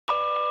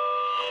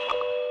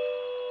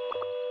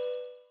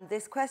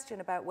this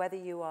question about whether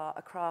you are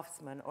a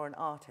craftsman or an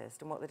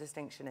artist and what the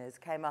distinction is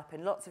came up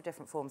in lots of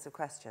different forms of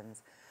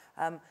questions.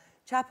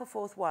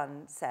 Chapelforth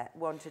 1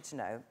 wanted to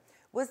know,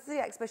 was the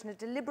exhibition a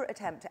deliberate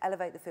attempt to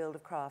elevate the field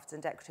of crafts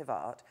and decorative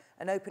art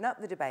and open up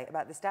the debate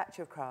about the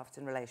stature of crafts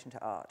in relation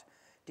to art?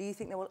 Do you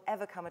think there will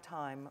ever come a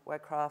time where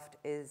craft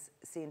is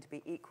seen to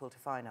be equal to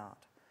fine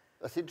art?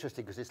 That's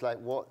interesting because it's like,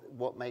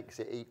 what makes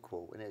it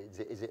equal? You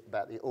know, is it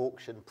about the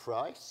auction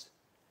price?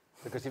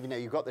 Because if you know,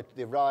 you've got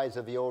the rise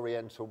of the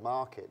Oriental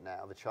market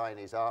now, the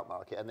Chinese art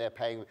market, and they're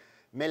paying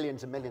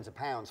millions and millions of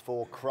pounds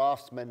for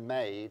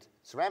craftsman-made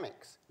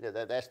ceramics. You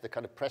know, that's the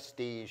kind of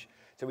prestige.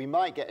 So we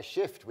might get a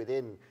shift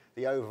within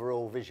the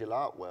overall visual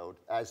art world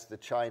as the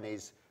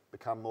Chinese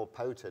become more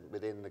potent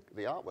within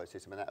the art world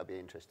system, and that would be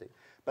interesting.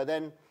 But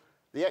then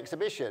the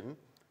exhibition,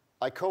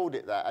 I called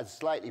it that as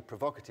slightly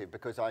provocative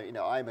because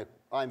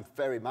I'm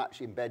very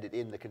much embedded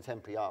in the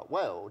contemporary art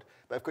world.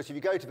 But of course, if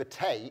you go to the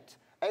Tate,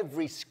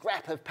 every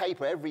scrap of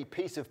paper, every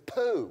piece of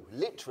poo,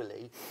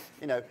 literally,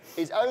 you know,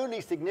 is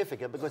only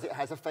significant because it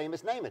has a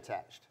famous name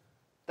attached.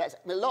 That's,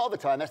 a lot of the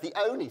time, that's the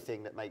only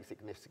thing that makes it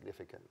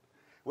significant.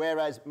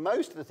 Whereas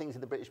most of the things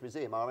in the British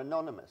Museum are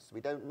anonymous. We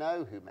don't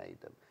know who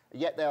made them,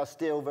 yet they are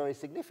still very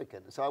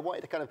significant. So I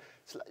wanted to kind of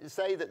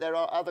say that there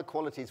are other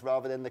qualities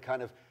rather than the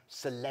kind of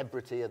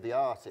celebrity of the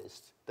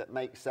artist that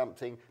makes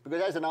something,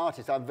 because as an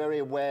artist, I'm very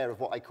aware of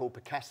what I call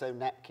Picasso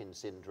napkin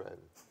syndrome,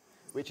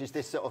 which is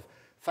this sort of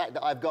fact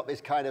that I've got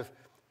this kind of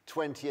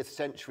 20th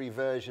century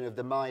version of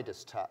the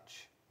Midas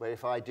touch, where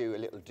if I do a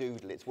little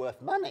doodle, it's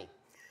worth money.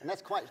 And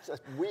that's quite a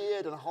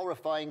weird and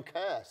horrifying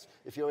curse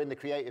if you're in the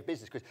creative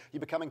business, because you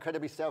become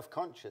incredibly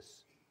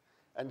self-conscious.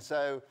 And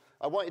so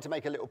I wanted to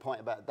make a little point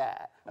about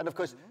that. And of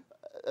course,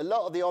 a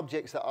lot of the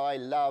objects that I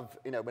love,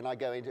 you know, when I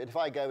go into, if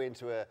I go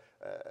into I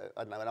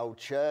don't know, an old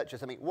church or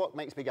something, what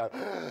makes me go,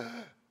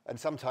 and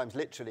sometimes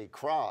literally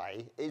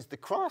cry, is the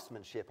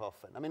craftsmanship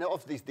often. I mean,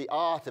 obviously the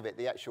art of it,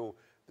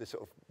 the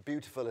sort of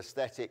beautiful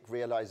aesthetic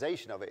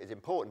realization of it is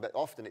important, but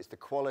often it's the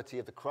quality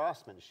of the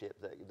craftsmanship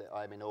that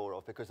I'm in awe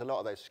of, because a lot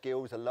of those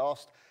skills are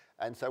lost.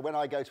 And so when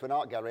I go to an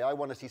art gallery, I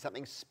want to see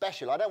something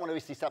special. I don't want to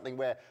see something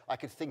where I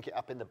could think it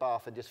up in the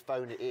bath and just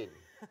phone it in.